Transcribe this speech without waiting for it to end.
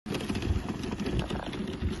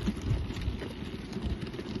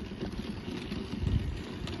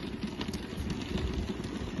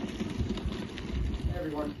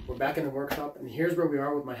back in the workshop, and here's where we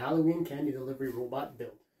are with my Halloween candy delivery robot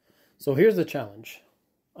build. So here's the challenge.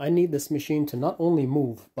 I need this machine to not only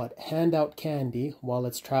move, but hand out candy while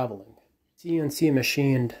it's traveling. CNC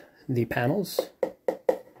machined the panels.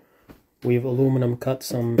 We've cut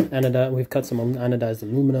some anodized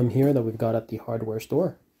aluminum here that we've got at the hardware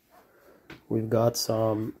store. We've got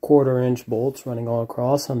some 1/4-inch bolts running all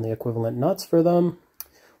across on the equivalent nuts for them.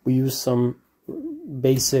 We use some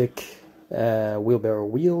basic wheelbarrow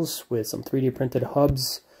wheels with some 3D printed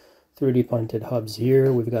hubs. 3D printed hubs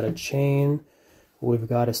here. We've got a chain. We've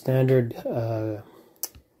got a standard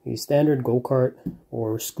go-kart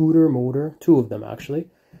or scooter motor, 2 of them actually,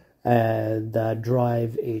 that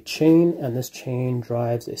drive a chain, and this chain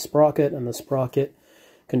drives a sprocket, and the sprocket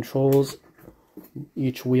controls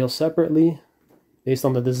each wheel separately. Based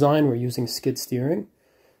on the design, we're using skid steering.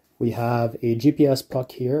 We have a GPS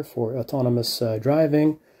puck here for autonomous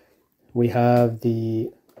driving. We have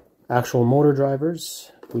the actual motor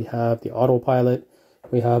drivers. We have the autopilot.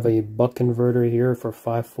 We have a buck converter here for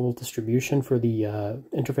 5-volt distribution for the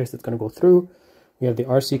interface that's going to go through. We have the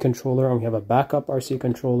RC controller, and we have a backup RC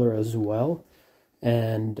controller as well.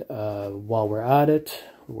 And while we're at it,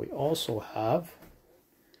 we also have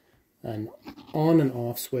an on and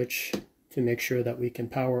off switch to make sure that we can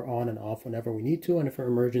power on and off whenever we need to. And for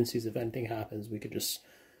emergencies, if anything happens, we could just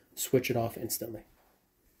switch it off instantly.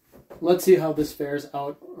 Let's see how this fares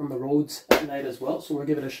out on the roads at night as well. So we'll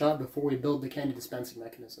give it a shot before we build the candy dispensing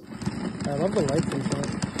mechanism. I love the light control.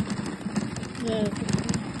 Yeah.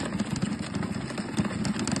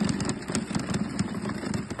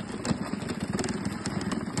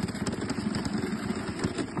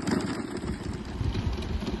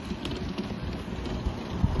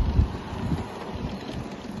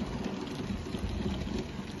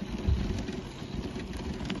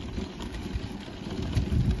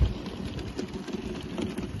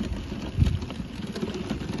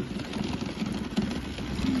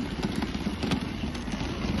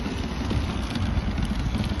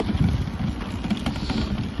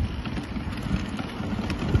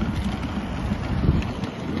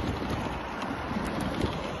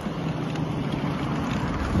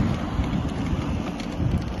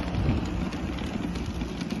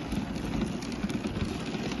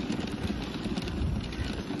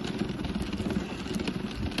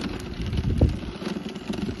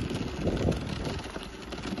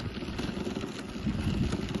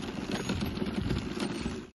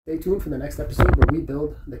 Stay tuned for the next episode where we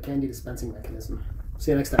build the candy dispensing mechanism.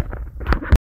 See you next time.